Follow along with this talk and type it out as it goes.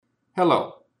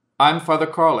Hello, I'm Father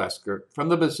Karl Esker from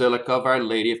the Basilica of Our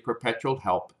Lady of Perpetual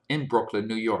Help in Brooklyn,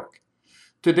 New York.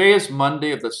 Today is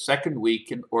Monday of the second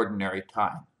week in Ordinary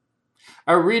Time.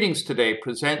 Our readings today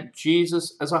present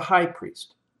Jesus as a high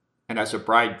priest and as a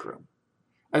bridegroom.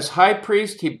 As high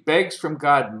priest, he begs from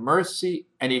God mercy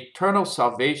and eternal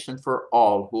salvation for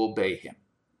all who obey him.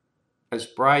 As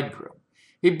bridegroom,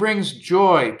 he brings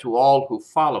joy to all who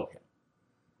follow him.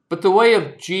 But the way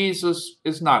of Jesus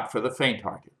is not for the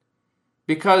faint-hearted.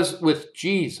 Because with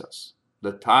Jesus,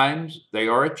 the times, they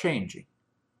are a-changing.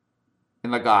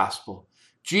 In the gospel,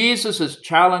 Jesus is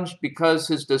challenged because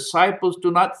his disciples do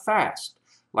not fast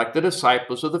like the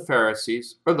disciples of the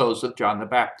Pharisees or those of John the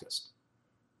Baptist.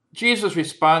 Jesus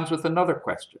responds with another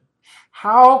question.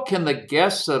 How can the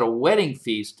guests at a wedding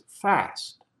feast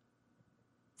fast?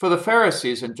 For the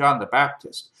Pharisees and John the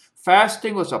Baptist,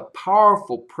 fasting was a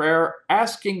powerful prayer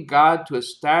asking God to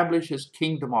establish his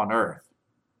kingdom on earth.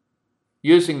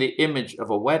 Using the image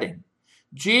of a wedding,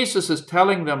 Jesus is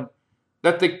telling them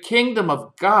that the kingdom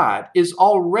of God is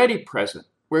already present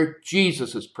where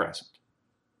Jesus is present.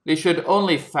 They should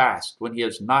only fast when he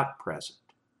is not present.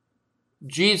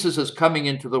 Jesus' coming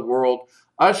into the world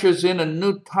ushers in a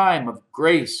new time of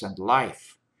grace and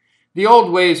life. The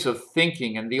old ways of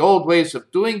thinking and the old ways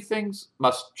of doing things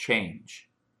must change.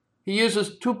 He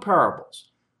uses two parables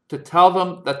to tell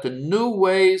them that the new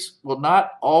ways will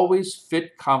not always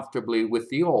fit comfortably with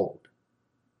the old.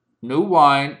 New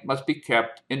wine must be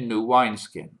kept in new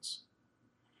wineskins.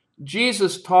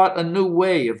 Jesus taught a new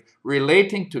way of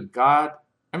relating to God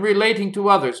and relating to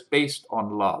others based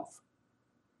on love.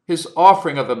 His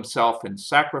offering of himself in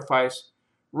sacrifice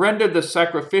rendered the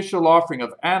sacrificial offering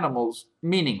of animals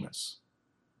meaningless.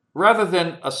 Rather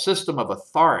than a system of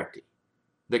authority,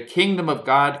 the kingdom of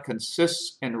God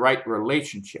consists in right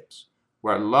relationships,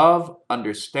 where love,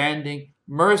 understanding,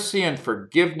 mercy, and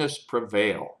forgiveness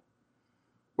prevail.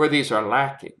 Where these are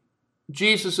lacking,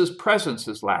 Jesus' presence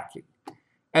is lacking.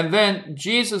 And then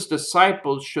Jesus'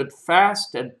 disciples should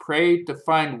fast and pray to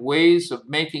find ways of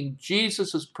making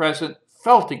Jesus' presence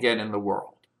felt again in the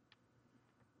world.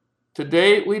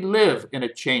 Today, we live in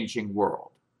a changing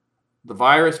world. The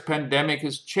virus pandemic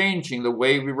is changing the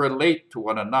way we relate to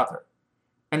one another.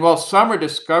 And while some are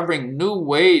discovering new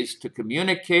ways to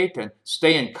communicate and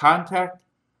stay in contact,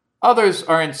 others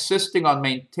are insisting on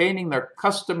maintaining their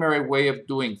customary way of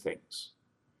doing things.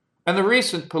 And the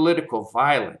recent political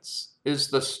violence is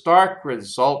the stark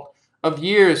result of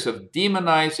years of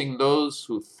demonizing those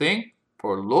who think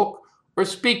or look or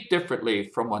speak differently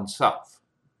from oneself.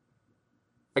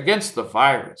 Against the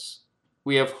virus,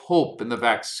 we have hope in the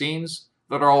vaccines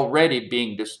that are already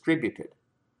being distributed.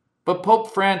 But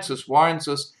Pope Francis warns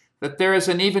us that there is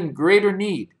an even greater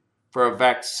need for a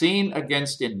vaccine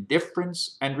against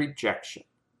indifference and rejection.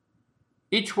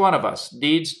 Each one of us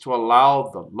needs to allow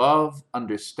the love,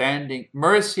 understanding,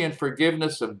 mercy, and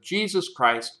forgiveness of Jesus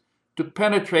Christ to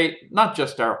penetrate not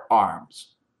just our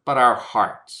arms, but our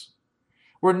hearts.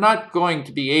 We're not going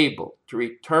to be able to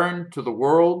return to the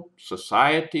world,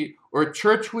 society, or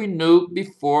church we knew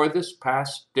before this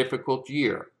past difficult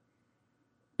year.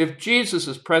 If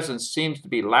Jesus' presence seems to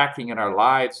be lacking in our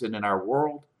lives and in our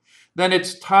world, then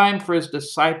it's time for his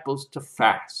disciples to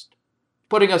fast,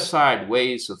 putting aside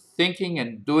ways of thinking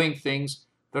and doing things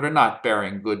that are not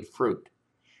bearing good fruit,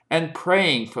 and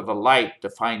praying for the light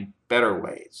to find better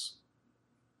ways.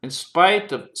 In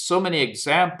spite of so many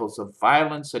examples of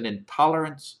violence and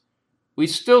intolerance, we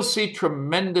still see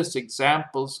tremendous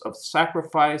examples of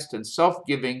sacrifice and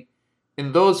self-giving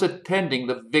in those attending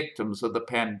the victims of the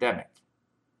pandemic.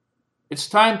 It's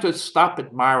time to stop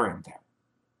admiring them.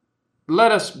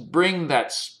 Let us bring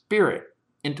that spirit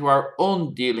into our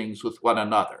own dealings with one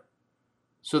another,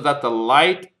 so that the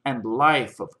light and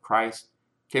life of Christ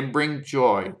can bring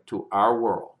joy to our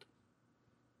world.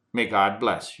 May God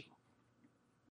bless you.